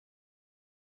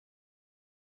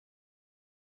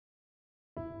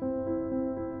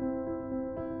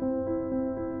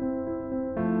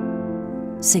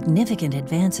Significant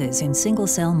advances in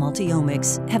single-cell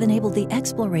multiomics have enabled the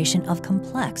exploration of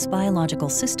complex biological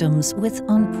systems with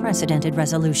unprecedented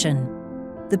resolution.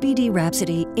 The BD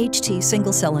Rhapsody HT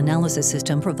single-cell analysis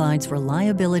system provides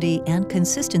reliability and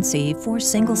consistency for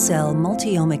single-cell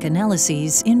multiomic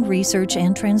analyses in research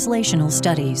and translational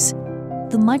studies.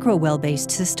 The microwell-based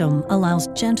system allows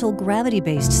gentle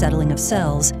gravity-based settling of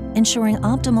cells, ensuring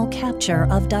optimal capture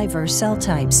of diverse cell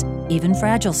types, even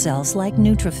fragile cells like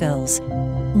neutrophils.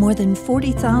 More than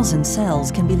 40,000 cells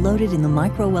can be loaded in the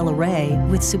microwell array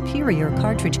with superior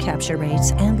cartridge capture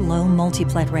rates and low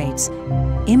multiplet rates.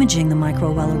 Imaging the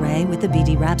microwell array with the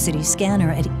BD Rhapsody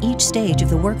scanner at each stage of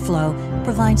the workflow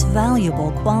provides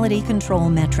valuable quality control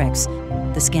metrics.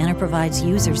 The scanner provides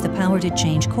users the power to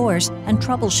change course and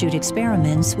troubleshoot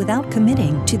experiments without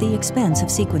committing to the expense of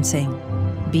sequencing.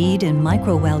 Bead and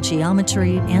microwell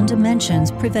geometry and dimensions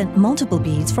prevent multiple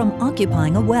beads from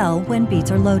occupying a well when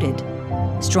beads are loaded.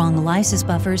 Strong lysis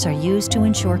buffers are used to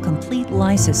ensure complete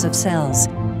lysis of cells.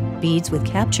 Beads with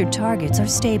captured targets are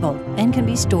stable and can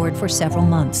be stored for several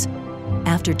months.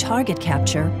 After target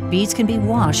capture, beads can be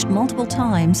washed multiple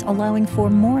times, allowing for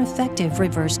more effective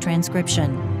reverse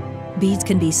transcription. Beads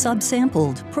can be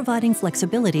subsampled, providing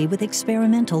flexibility with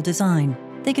experimental design.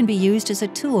 They can be used as a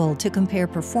tool to compare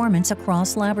performance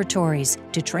across laboratories,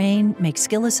 to train, make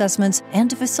skill assessments,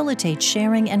 and to facilitate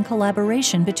sharing and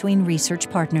collaboration between research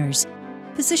partners.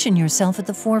 Position yourself at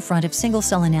the forefront of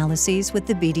single-cell analyses with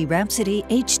the BD Rhapsody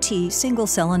HT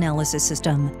single-cell analysis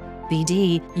system.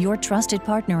 BD, your trusted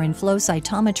partner in flow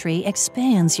cytometry,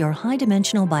 expands your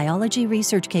high-dimensional biology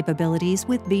research capabilities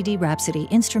with BD Rhapsody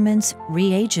instruments,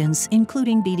 reagents,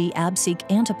 including BD AbSeq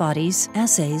antibodies,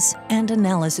 assays, and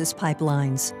analysis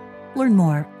pipelines. Learn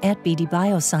more at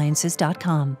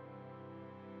bdbiosciences.com.